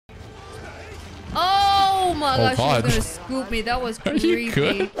my gosh, she was gonna scoop me. That was creepy.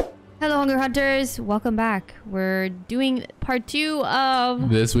 Hello, Hunger Hunters. Welcome back. We're doing part 2 of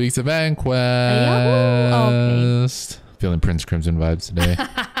this week's event quest. Okay. Feeling Prince Crimson vibes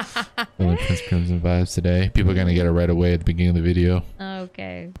today. People are gonna get it right away at the beginning of the video.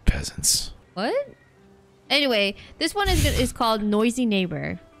 Okay. Peasants. What? Anyway, this one is called Noisy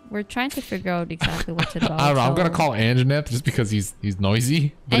Neighbor. We're trying to figure out exactly what's it about. I don't know. I'm gonna call Anjaneth just because he's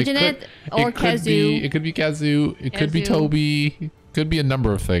noisy. Anjaneth or Kazoo. It could be Kazoo. It could be Toby. It could be a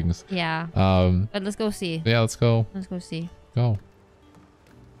number of things. Yeah. But let's go see. Yeah, let's go. Let's go see. Go.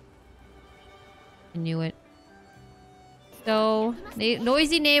 I knew it. So,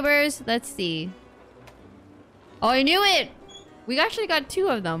 noisy neighbors. Let's see. Oh, I knew it. We actually got 2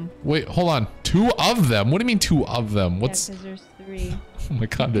 of them. Wait, hold on. 2 of them? What do you mean 2 of them? What's? Yeah, because there's 3. Oh my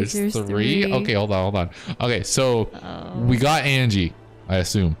god, there's 3? Okay, hold on. Okay, so we got Angie, I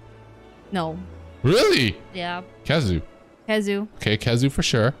assume. No. Really? Yeah. Kazoo. Kazoo. Okay, Kazoo for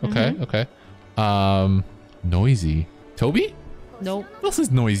sure. Okay, okay. Noisy. Toby? Nope. Who else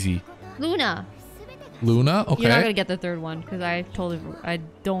is noisy? Luna. Luna? Okay. You're not gonna get the 3rd one because I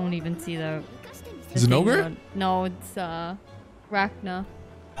don't even see the is it an ogre? One. No, it's Rachna.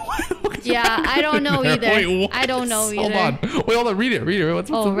 Yeah, I don't know either. Wait, I don't know either. Hold on. Wait, hold on. Read it. What's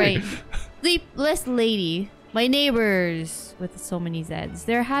oh, right. Sleepless lady. My neighbors with so many Zs.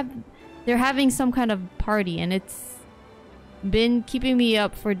 They're having some kind of party and it's been keeping me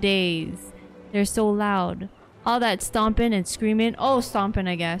up for days. They're so loud. All that stomping and screaming. Oh, stomping,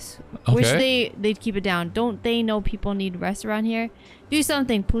 I guess. Okay. Wish they'd keep it down. Don't they know people need rest around here? Do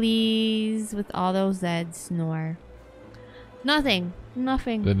something, please. With all those Zs. Snore. Nothing.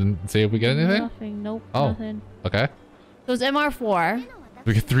 Nothing. They didn't say if we get anything? Nothing. Nope. Oh. Nothing. Okay. So it's MR4.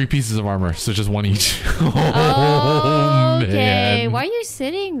 We get 3 pieces of armor, so just 1 each. Oh, okay. Man. Why are you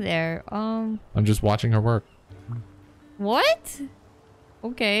sitting there? I'm just watching her work. What?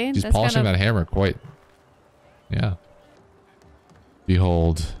 Okay. She's polishing that hammer quite. Yeah.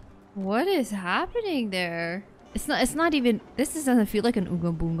 Behold. What is happening there? It's not even. This doesn't feel like an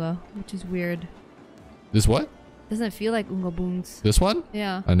Oonga Boonga, which is weird. This what? Doesn't feel like Oonga Boons. This one?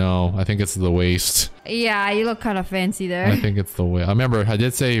 Yeah. I know. I think it's the waist. Yeah, you look kind of fancy there. I think it's the way. I remember I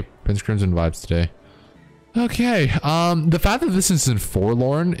did say Prince Crimson vibes today. Okay. The fact that this is in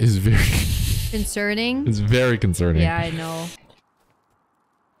Forlorn is very concerning. It's very concerning. Yeah, I know.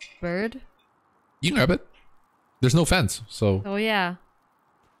 Bird? You can grab it. There's no fence, so. Oh yeah.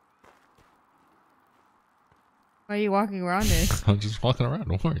 Why are you walking around it? I'm just walking around.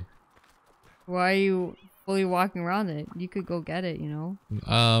 Don't worry. Why are you fully walking around it? You could go get it, you know.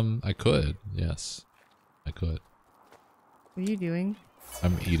 I could. Yes, I could. What are you doing?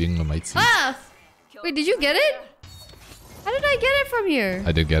 I'm eating a might seed. Ah! Wait, did you get it? How did I get it from here?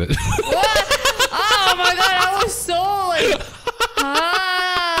 I did get it. What? Oh my god! I was so like.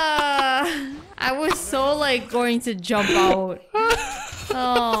 I was so like going to jump out.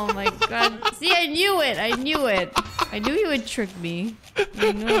 Oh my god. See, I knew it. I knew he would trick me.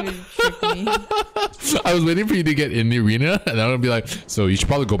 I knew he would trick me. I was waiting for you to get in the arena and then I would be like, so you should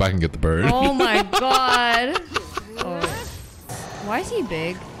probably go back and get the bird. Oh my god. Oh. Why is he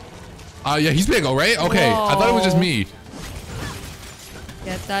big? Yeah, he's big, all right? Okay, whoa. I thought it was just me.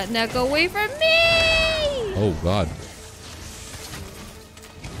 Get that neck away from me! Oh god.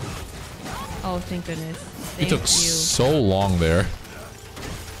 Oh, thank goodness. It took so long there.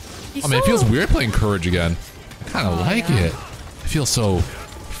 He's I mean, it feels weird playing Courage again. I kind of like it. I feel so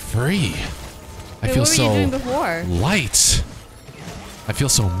free. I feel so light. I feel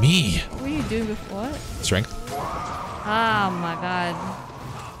so me. What were you doing before? Strength. Oh my god.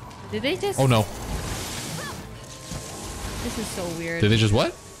 Did they just... Oh no. This is so weird. Did they just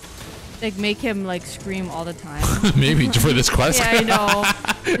what? Like make him like scream all the time. Maybe for this quest. Yeah, I know.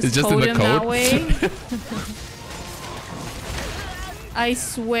 It's just in the code. That way. I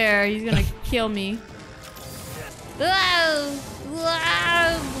swear he's gonna kill me.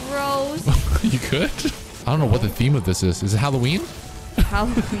 Gross. You could? I don't know what the theme of this is. Is it Halloween?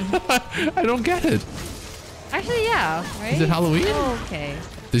 Halloween. I don't get it. Actually, yeah. Right? Is it Halloween? Oh, okay.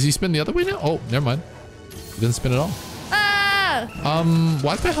 Does he spin the other way now? Oh, never mind. He didn't spin at all.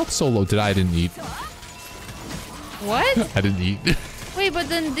 Why's my health so low? I didn't eat. What? I didn't eat. Wait, but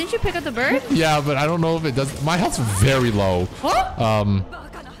then didn't you pick up the bird? Yeah, but I don't know if it does. My health's very low. Huh?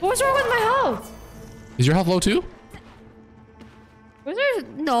 What's wrong with my health? Is your health low too? Was there?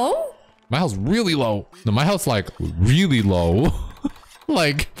 No. My health's really low. No, my health's like really low.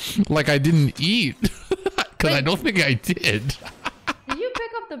 like I didn't eat. Because I don't think I did. Did you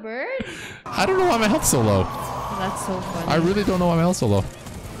pick up the bird? I don't know why my health's so low. Oh, that's so funny. I really don't know why my health's so low.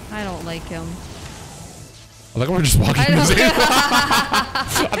 I don't like him. Like we're just walking in the same.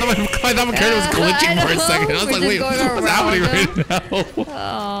 I thought my character was glitching for a second. I was like, wait, what's happening right now?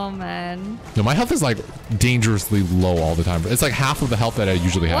 Oh man. No, my health is like dangerously low all the time. It's like half of the health that I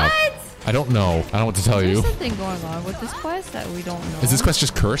usually have. What? I don't know. I don't know what to tell you. There's something going on with this quest that we don't know. Is this quest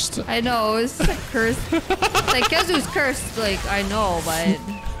just cursed? I know, it's like cursed. Like Kazu's cursed, like I know, but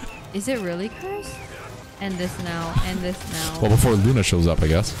is it really cursed? End this now, end this now. Well, before Luna shows up, I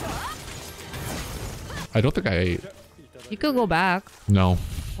guess. I don't think I ate. You could go back. No.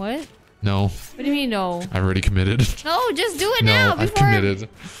 What? No. What do you mean no? I've already committed. No, just do it now. I've committed.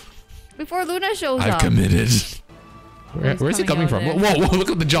 Before Luna shows up. I've committed. Where's he coming from? Whoa, whoa, look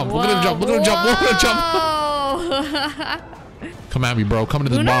at the jump. Look at the jump. Look at the jump. Look at the jump. Come at me, bro. Come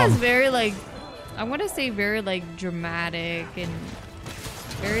into this Luna bomb. is very like, I'm gonna say very like dramatic and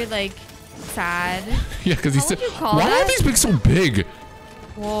very like sad. Yeah, because he's. Why are these pigs so big?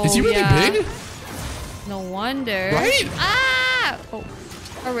 Whoa, is he really big? No wonder. Right? Ah! Oh,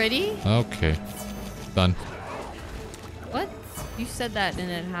 already? Okay. Done. What? You said that and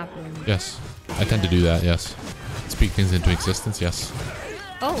it happened. Yes. I tend to do that, yes. Speak things into existence, yes.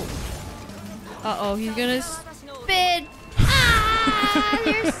 Oh. Uh-oh, he's gonna spit. Ah!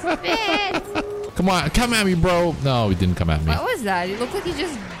 You're spit. Come on, come at me, bro. No, he didn't come at me. What was that? It looked like he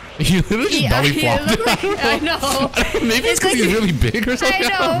just... He literally just belly flopped. Like, I know. Maybe it's because he's really big or something.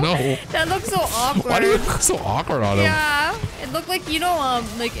 I don't know. That looks so awkward. Why do you look so awkward on him? Yeah. It looked like, you know,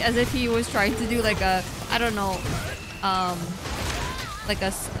 like as if he was trying to do like a, I don't know, like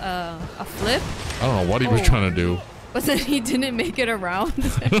a flip. I don't know what he was trying to do. But then he didn't make it around.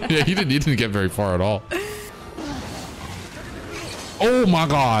 Yeah, he didn't get very far at all. Oh my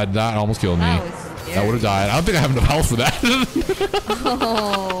god, that almost killed me. That would have died. I don't think I have enough health for that.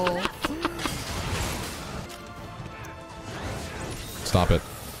 Oh. Stop it.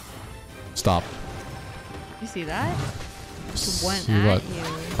 Stop. You see that? It went see at what? you.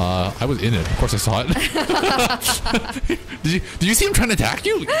 I was in it. Of course I saw it. Did you see him trying to attack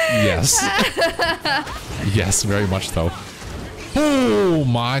you? Yes. Yes, very much so. Oh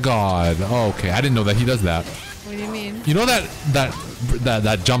my god. Okay, I didn't know that he does that. What do you mean? You know that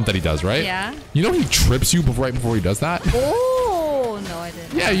jump that he does, right? Yeah. You know he trips you right before he does that? Oh, no, I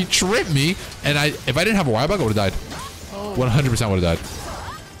didn't. Yeah, he tripped me, and if I didn't have a Y bug, I would have died. Oh. 100% would have died.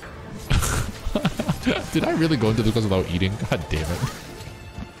 Did I really go into the quest without eating? God damn it.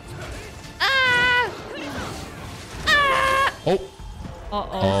 Ah! Ah! Oh. Uh-oh.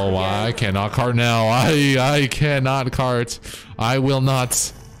 Oh, I cannot cart now. I cannot cart. I will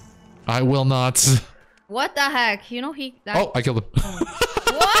not. I will not. What the heck? You know he... Oh, I killed him.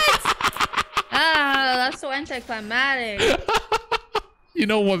 What? Ah, that's so anticlimactic. You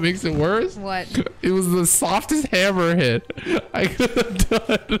know what makes it worse? What? It was the softest hammer hit I could have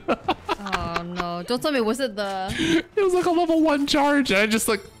done. Oh no. Don't tell me, was it the... It was like a level 1 charge and I just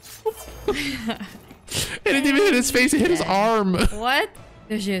like... It didn't even hit his face, it hit his arm. What?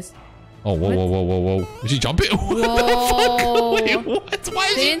 There she is. Oh, whoa, whoa, whoa, whoa, whoa. Is she jumping? Whoa. What the fuck? Wait, what? Why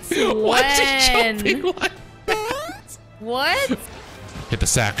is she jumping like that? What? Hit the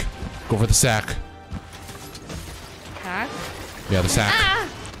sack. Go for the sack. Sack? Yeah, the sack. Ah!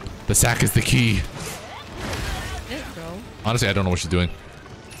 The sack is the key. It, bro. Honestly, I don't know what she's doing.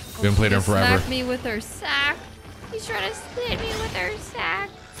 We haven't played her in forever. Smack me with her sack. He's trying to split me with her sack.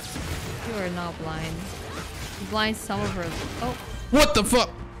 You are not blind. You blind some of her. Oh. What the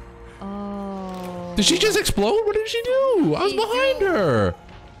fuck? Oh. Did she just explode? What did she do? I was behind her.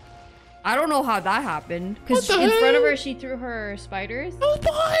 I don't know how that happened. Because in front of her, she threw her spiders. I was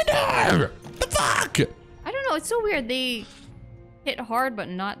behind her. The fuck? I don't know. It's so weird. They hit hard, but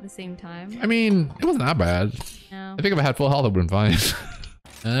not at the same time. I mean, it wasn't that bad. No. I think if I had full health, I would have been fine.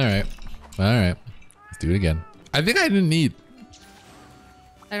 All right. All right. Let's do it again. I think I didn't eat.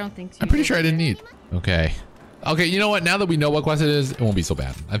 I don't think so. I'm pretty sure I didn't eat. Okay. Okay, you know what? Now that we know what quest it is, it won't be so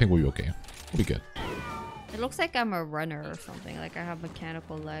bad. I think we'll be okay. We'll be good. It looks like I'm a runner or something. Like I have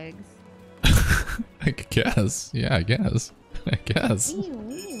mechanical legs. I guess. Yeah, I guess. I guess.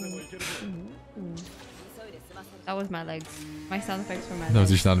 That was my legs. My sound effects for my That was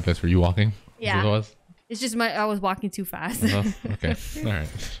legs. your sound effects. Were you walking? Yeah. Is that what it was? It's just I was walking too fast. Okay. All right.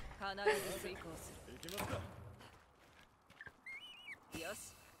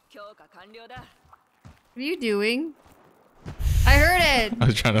 What are you doing? I heard it! I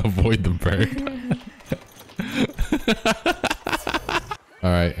was trying to avoid the bird.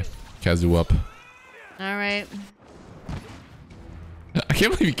 Alright. Kazu up. Alright. I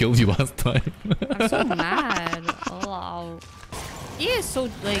can't believe he killed you last time. I'm so mad. Oh. He is so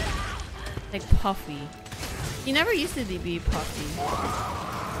like puffy. He never used to be puffy.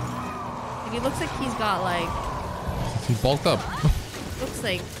 Like, it looks like he's got like He bulked up. Looks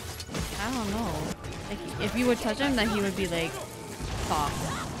like, I don't know. Like if you would touch him, then he would be like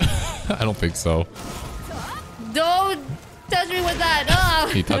soft. I don't think so. Don't touch me with that. Oh.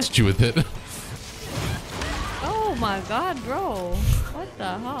 He touched you with it. Oh my god, bro. What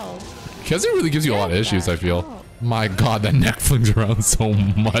the hell? Keza really gives you a lot of issues, I feel. My god, that neck flings around so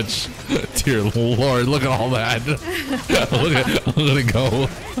much. Dear lord, look at all that. Look at it go.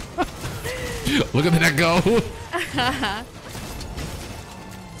 Look at the neck go.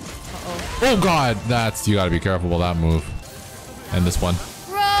 Oh god, you gotta be careful with that move. And this one.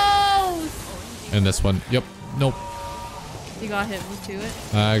 Gross! And this one. Yep. Nope. You got hit to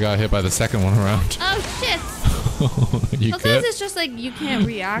it? I got hit by the second one around. Oh shit! You Sometimes could. it's just like you can't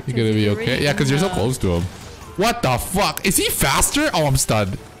react. You're gonna be okay. Yeah, because you're so close to him. What the fuck? Is he faster? Oh, I'm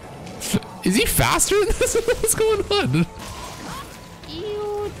stunned. Is he faster? What's going on?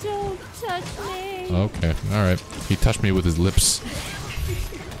 You don't touch me. Okay, alright. He touched me with his lips.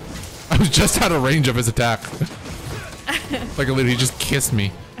 I was just out of range of his attack. Like literally he just kissed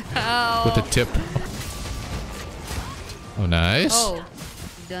me. With the tip. Oh, nice. Oh,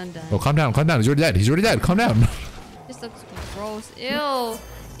 done. Oh, calm down, calm down. He's already dead. He's already dead. Calm down. This looks gross. Ew.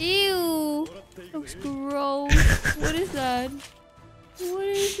 Ew. Looks gross. What is that? What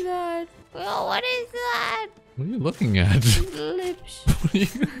is that? Oh, what is that? What are you looking at? Lips.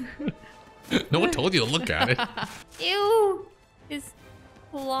 No one told you to look at it. Ew. His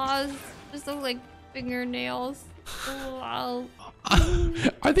claws just look like fingernails. Wow.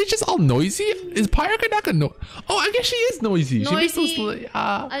 Are they just all noisy? Is Pyrokanaka no? Oh, I guess she is noisy. She makes those.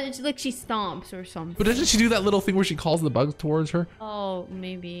 It's like she stomps or something. But doesn't she do that little thing where she calls the bugs towards her? Oh,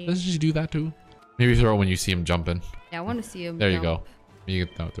 maybe. Doesn't she do that too? Maybe throw when you see him jumping. Yeah, I want to see him. There jump. you go. You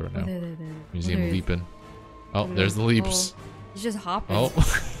can throw it now. There. You see him leaping. Oh, there's the leaps. Oh, he's just hopping. Oh.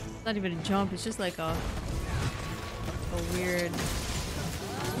 It's not even a jump. It's just like a weird.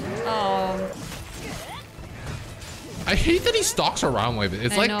 Oh. I hate that he stalks around like this.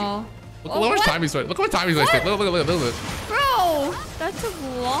 It's I like, know. look how much time he's. Look how much time he's like. Look. Bro, that took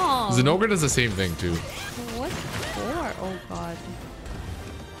long. Zenogre does the same thing too. What for? Oh god.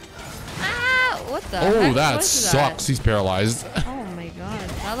 Ah! What the? Oh, heck that was sucks. He's paralyzed. Oh my god.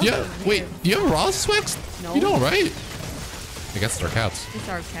 That looks Yeah. weird. Wait. Do you have Ross Wax? No. You don't, right? I guess it's our cats. It's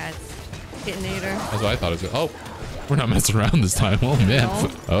our cats. Kittenator. That's what I thought it was. Oh, we're not messing around this time. Oh man.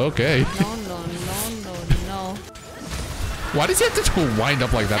 No. Okay. No. Why does he have to wind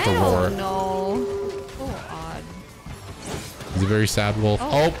up like that to I roar? don't know. So odd. He's a very sad wolf.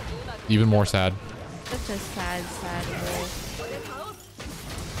 Oh, even more sad. Such a sad wolf.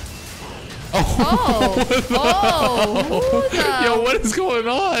 Oh. Oh. Who the? Yo, what is going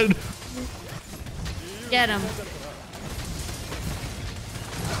on? Get him.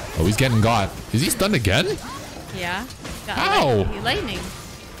 Oh, he's getting got. Is he stunned again? Yeah. Got Ow. lightning.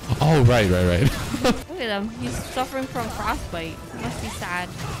 Oh, right. Look at him. He's suffering from frostbite. He must be sad.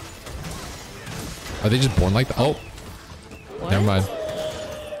 Are they just born like that? Oh, What? never mind.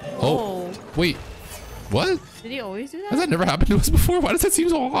 Oh. Wait. What? Did he always do Has that? that never happened to us before? Why does that seem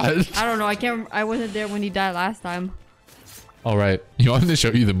so odd? I don't know. I can't. I wasn't there when he died last time. All right. You wanted to show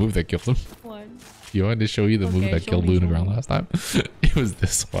you the move that killed him? What? You wanted to show you the move that killed Luna Ground last time? It was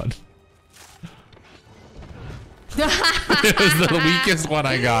this one. It was the weakest one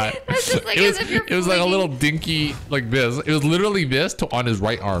I got. Like it was like a little dinky like this. It was literally this to on his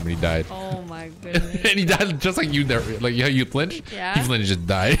right arm and he died. Oh my goodness. And he died just like you there. Like how you flinch? Yeah. He flinched and just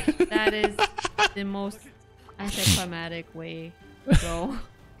died. That is the most anticlimactic way to go.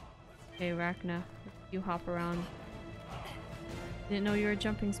 Okay, Rachna, you hop around. Didn't know you were a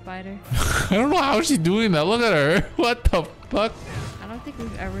jumping spider. I don't know how she's doing that. Look at her. What the fuck? I don't think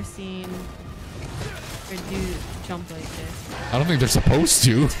we've ever seen her do jump like this. I don't think they're supposed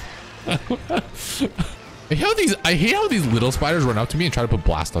to. I hate how these little spiders run up to me and try to put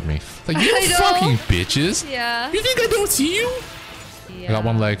blast on me. It's like, you fucking bitches. Yeah. You think I don't see you? Yeah. I got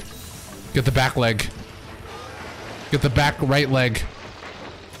one leg. Get the back leg. Get the back right leg.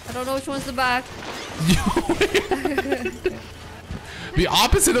 I don't know which one's the back. The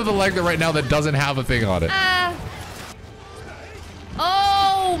opposite of the leg that right now that doesn't have a thing on it. Ah.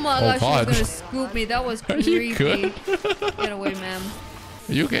 Oh my gosh, God. she was gonna scoop me. That was Are you creepy. good? Get away, ma'am.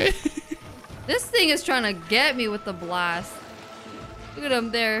 Are you okay? This thing is trying to get me with the blast. Look at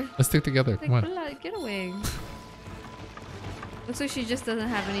him there. Let's stick together. Like, Come on. get away. Looks like she just doesn't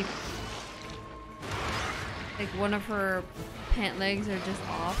have any. Like one of her pant legs are just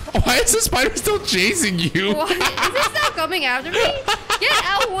off. Why is the spider still chasing you? What? Is it still coming after me?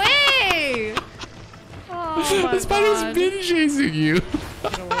 Get away! Oh my The spider's God. been chasing you.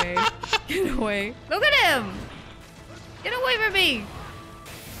 Get away. Get away. Look at him! Get away from me!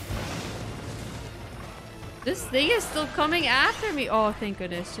 This thing is still coming after me. Oh, thank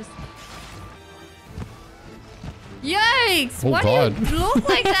goodness. Just... Yikes! Oh, Why God. do you look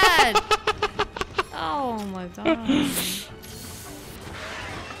like that? Oh my god.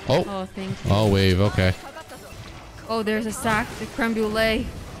 Oh. Oh, thank you. Oh, wave. Okay. Oh, there's a sack. The creme brulee.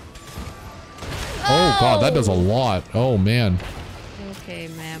 Oh, God. That does a lot. Oh, man. Okay,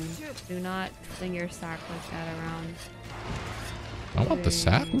 ma'am. Do not fling your sack like that around. I want the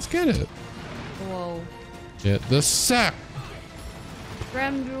sack. Let's get it. Whoa. Get the sack.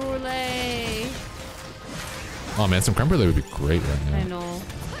 Creme brulee. Oh, man. Some creme brulee would be great right now. I know.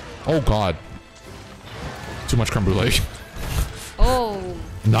 Oh, God. Too much creme brulee. Oh.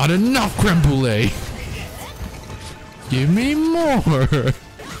 Not enough creme brulee. Give me more.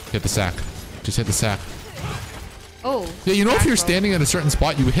 Hit the sack. Just hit the sack. Oh. Yeah, you know if you're sack, standing at a certain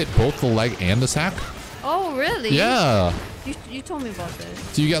spot, you hit both the leg and the sack? Oh, really? Yeah. You told me about this.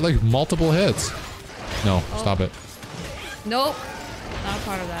 So you get like multiple hits. No, stop it. Nope. Not a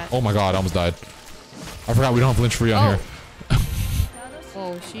part of that. Oh my god, I almost died. I forgot we don't have flinch free on here.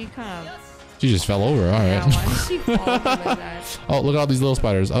 Oh, she kind of... She just fell over, alright. Yeah, why did she fall over like that? Oh, look at all these little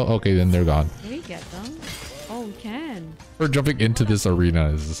spiders. Oh, okay, then they're gone. Can we get them? Oh, we can. We're jumping into this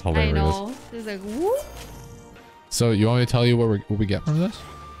arena. This is hilarious. I know. It's like, whoop. So you want me to tell you what we get from this?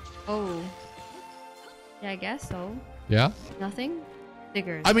 Oh. Yeah, I guess so. Yeah? Nothing?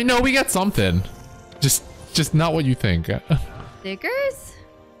 Stickers. I mean, no, we get something. Just not what you think. Stickers?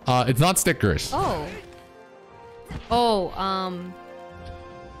 It's not stickers. Oh. Oh,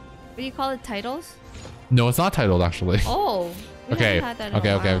 what do you call it? Titles? No, it's not titled actually. Oh. We Okay. haven't had that in a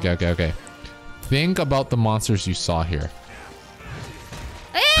while. Okay. Think about the monsters you saw here.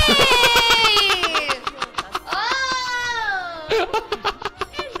 Hey! Oh!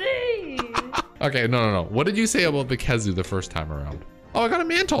 Okay, no. What did you say about the Kezu the first time around? Oh, I got a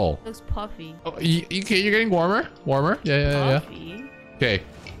mantle. Looks puffy. Oh, okay, you're getting warmer. Yeah. Puffy? Okay.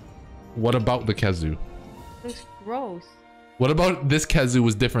 What about the Kezu? Looks gross. What about this Kezu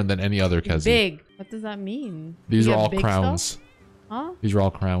was different than any other Kezu? Big. What does that mean? These You are get all big crowns. stuff? Huh? These are all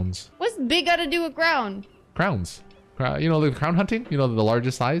crowns. What's big got to do with ground? Crowns. You know the crown hunting? You know the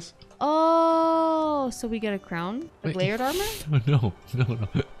largest size? Oh, so we get a crown? Like layered armor? No.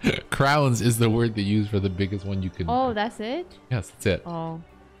 Crowns is the word they use for the biggest one you can. Oh, that's it? Yes, that's it. Oh.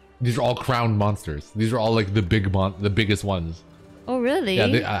 These are all crowned monsters. These are all like the biggest ones. Oh, really?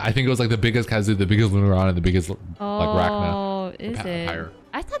 Yeah, I think it was like the biggest Kazu, the biggest Lunaron, and the biggest like Rachna. Oh, is it? Higher.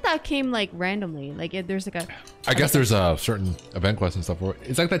 I thought that came like randomly. Like if there's like a... I guess there's a certain event quest and stuff where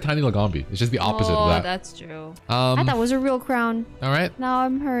it's like that tiny Lagambi. It's just the opposite of that. Oh, that's true. I thought it was a real crown. All right. Now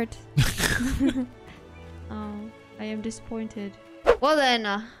I'm hurt. Oh, I am disappointed. Well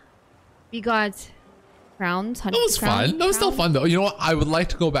then, we got crowns. That was fun. That was still fun though. You know what? I would like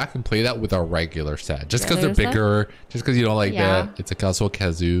to go back and play that with our regular set, just because they're bigger. Just because you know, like it's a also a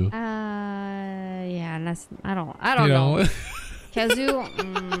Kazu. Yeah, that's I don't know. Kazu.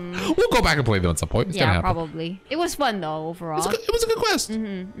 We'll go back and play them at some point. It's gonna happen. Probably. It was fun though overall. It was a good quest.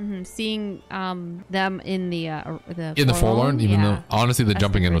 Seeing them in the forlorn, even though honestly the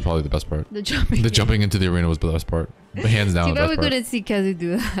jumping in was probably the best part. The jumping into the arena was the best part. Hands down. Too the bad best we part. couldn't see Kazu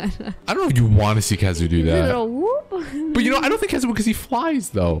do that. I don't know if you want to see Kazu do that. Little whoop. But you know, I don't think Kazu because he flies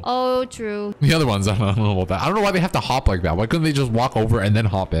though. Oh, true. The other ones, I don't know about that. I don't know why they have to hop like that. Why couldn't they just walk over and then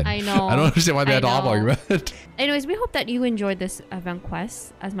hop in? I know. I don't understand why they had to hop like that. Anyways, we hope that you enjoyed this event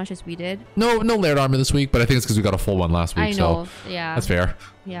quest as much as we did. No layered armor this week, but I think it's because we got a full one last week. I know. So yeah. that's fair.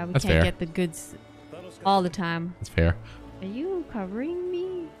 Yeah, we That's can't fair. get the goods all the time. That's fair. Are you covering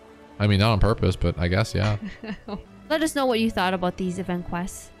me? I mean, not on purpose, but I guess, yeah. Let us know what you thought about these event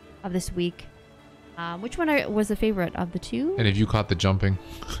quests of this week. Which one was the favorite of the two? And if you caught the jumping.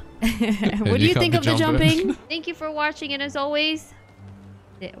 What do you think of the jumping? Thank you for watching, and as always...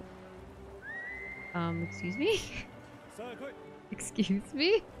 excuse me? Excuse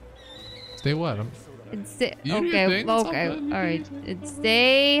me? Stay what? Okay, alright.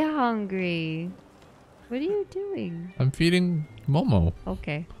 Stay hungry. What are you doing? I'm feeding Momo.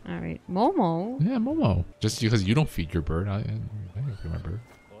 Okay, alright. Momo? Yeah, Momo. Just because you don't feed your bird, I don't feed my bird.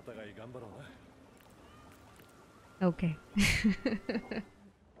 Okay.